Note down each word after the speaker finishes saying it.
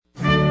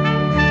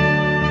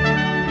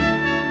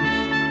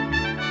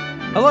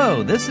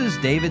Hello, this is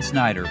David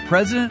Snyder,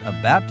 President of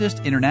Baptist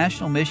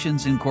International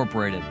Missions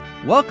Incorporated,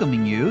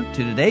 welcoming you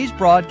to today's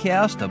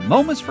broadcast of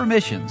Moments for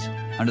Missions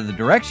under the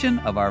direction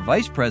of our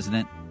Vice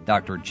President,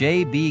 Dr.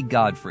 J.B.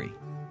 Godfrey.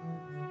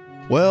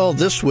 Well,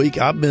 this week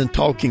I've been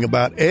talking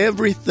about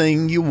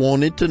everything you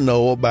wanted to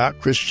know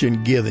about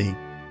Christian giving.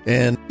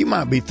 And you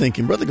might be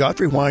thinking, Brother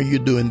Godfrey, why are you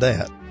doing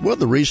that? Well,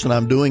 the reason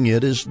I'm doing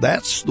it is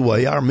that's the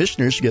way our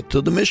missionaries get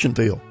to the mission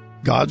field.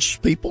 God's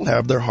people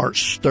have their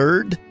hearts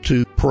stirred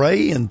to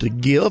pray and to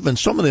give, and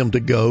some of them to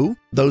go.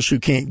 Those who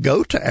can't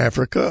go to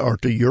Africa or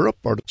to Europe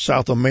or to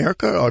South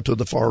America or to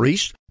the Far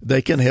East,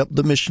 they can help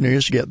the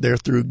missionaries get there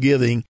through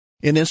giving.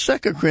 And in 2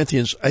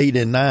 Corinthians 8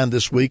 and 9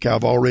 this week,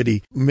 I've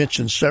already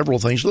mentioned several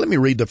things. Let me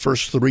read the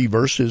first three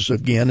verses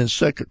again in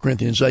 2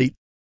 Corinthians 8.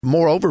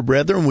 Moreover,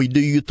 brethren, we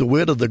do you to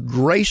wit of the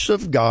grace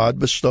of God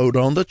bestowed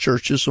on the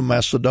churches of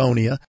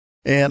Macedonia.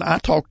 And I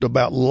talked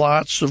about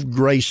lots of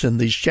grace in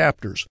these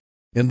chapters.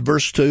 In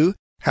verse 2,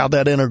 how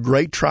that in a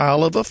great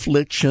trial of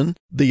affliction,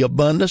 the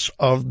abundance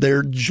of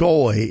their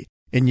joy.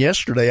 And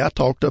yesterday I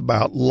talked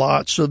about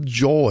lots of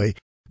joy.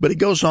 But it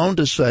goes on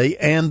to say,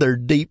 and their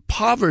deep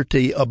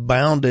poverty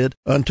abounded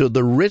unto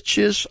the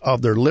riches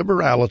of their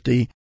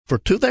liberality. For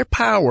to their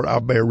power I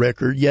bear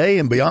record, yea,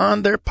 and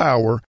beyond their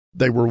power,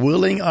 they were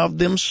willing of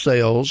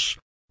themselves,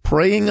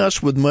 praying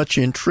us with much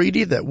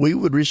entreaty that we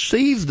would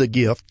receive the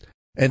gift,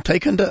 and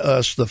take unto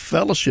us the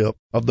fellowship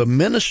of the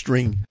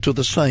ministering to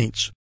the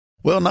saints.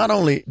 Well, not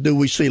only do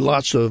we see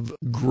lots of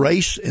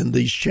grace in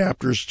these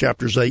chapters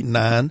 8 and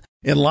 9,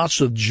 and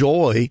lots of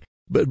joy,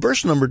 but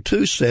verse number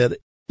 2 said,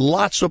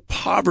 lots of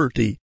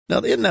poverty. Now,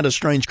 isn't that a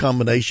strange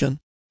combination?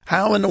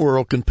 How in the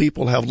world can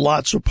people have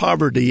lots of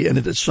poverty and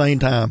at the same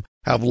time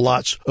have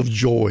lots of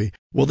joy?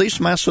 Well,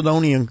 these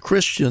Macedonian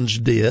Christians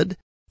did.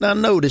 Now,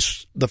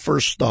 notice the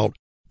first thought.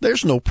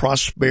 There's no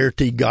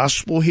prosperity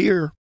gospel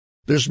here.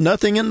 There's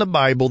nothing in the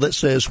Bible that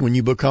says when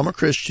you become a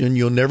Christian,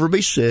 you'll never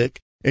be sick,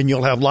 and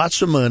you'll have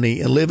lots of money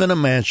and live in a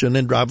mansion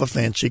and drive a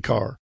fancy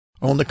car.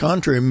 On the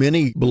contrary,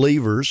 many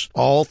believers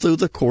all through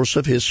the course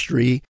of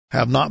history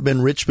have not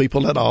been rich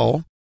people at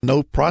all.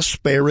 No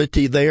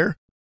prosperity there.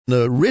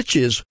 No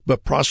riches,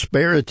 but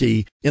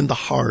prosperity in the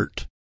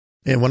heart.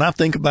 And when I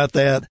think about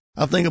that,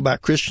 I think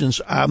about Christians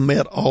I've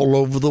met all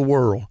over the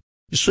world.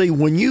 You see,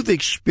 when you've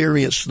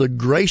experienced the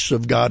grace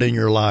of God in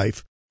your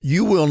life,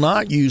 you will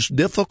not use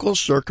difficult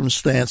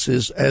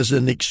circumstances as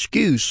an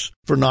excuse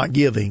for not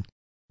giving.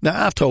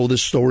 Now, I've told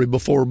this story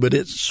before, but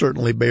it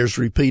certainly bears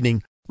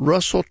repeating.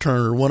 Russell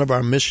Turner, one of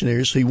our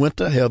missionaries, he went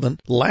to heaven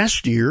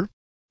last year.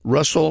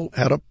 Russell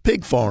had a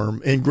pig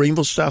farm in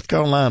Greenville, South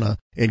Carolina,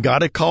 and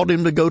God had called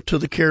him to go to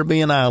the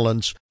Caribbean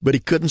islands, but he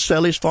couldn't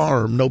sell his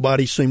farm.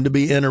 Nobody seemed to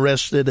be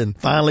interested, and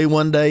finally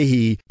one day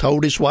he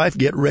told his wife,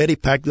 get ready,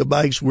 pack the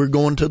bags, we're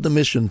going to the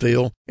mission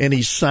field, and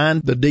he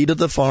signed the deed of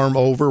the farm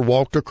over,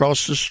 walked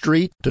across the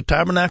street to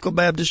Tabernacle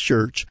Baptist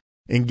Church,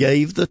 and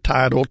gave the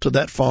title to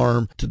that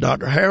farm to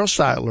Dr. Harold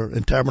Seidler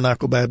in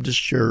Tabernacle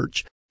Baptist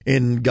Church.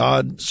 And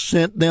God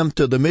sent them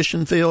to the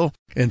mission field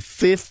and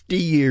 50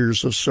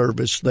 years of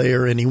service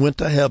there, and he went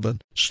to heaven,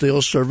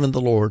 still serving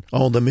the Lord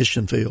on the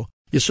mission field.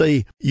 You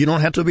see, you don't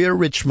have to be a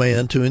rich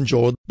man to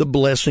enjoy the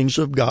blessings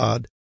of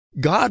God.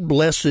 God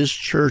blesses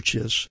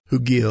churches who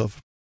give.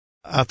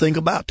 I think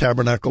about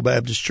Tabernacle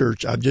Baptist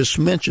Church, I just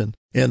mentioned,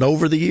 and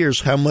over the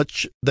years how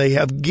much they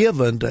have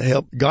given to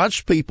help God's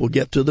people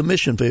get to the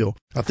mission field.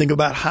 I think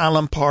about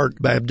Highland Park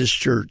Baptist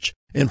Church,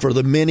 and for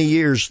the many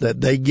years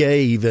that they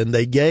gave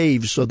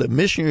so that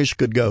missionaries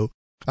could go.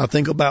 I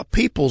think about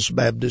People's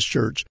Baptist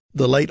Church,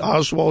 the late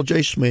Oswald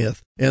J.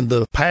 Smith, and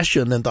the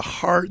passion and the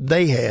heart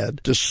they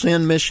had to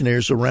send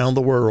missionaries around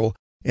the world,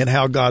 and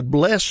how God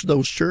blessed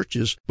those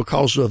churches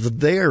because of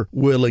their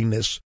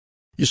willingness.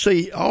 You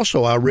see,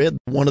 also I read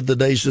one of the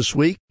days this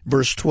week,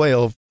 verse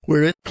 12,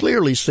 where it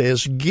clearly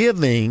says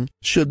giving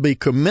should be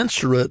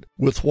commensurate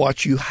with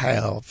what you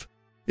have.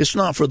 It's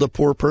not for the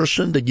poor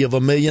person to give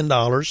 $1 million.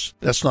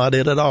 That's not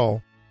it at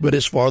all. But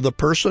it's for the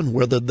person,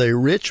 whether they're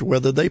rich,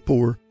 whether they're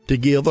poor, to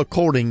give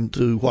according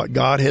to what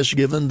God has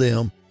given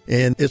them.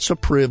 And it's a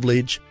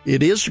privilege.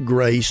 It is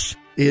grace.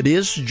 It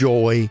is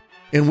joy.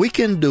 And we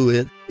can do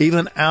it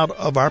even out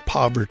of our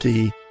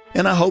poverty.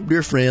 And I hope,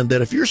 dear friend,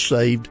 that if you're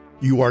saved,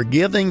 you are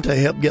giving to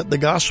help get the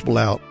gospel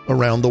out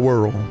around the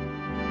world.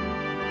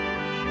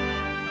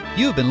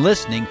 You've been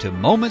listening to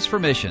Moments for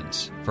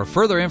Missions. For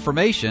further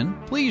information,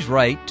 please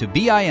write to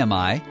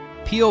BIMI,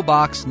 P.O.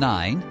 Box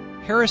 9,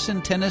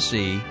 Harrison,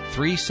 Tennessee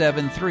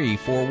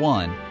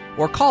 37341,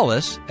 or call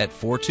us at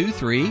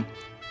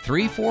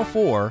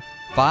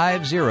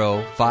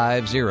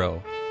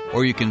 423-344-5050.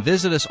 Or you can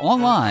visit us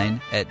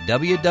online at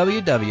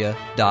www.bimi.org.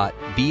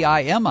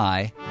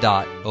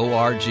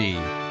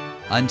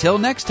 Until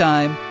next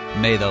time,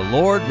 may the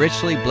Lord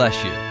richly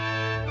bless you.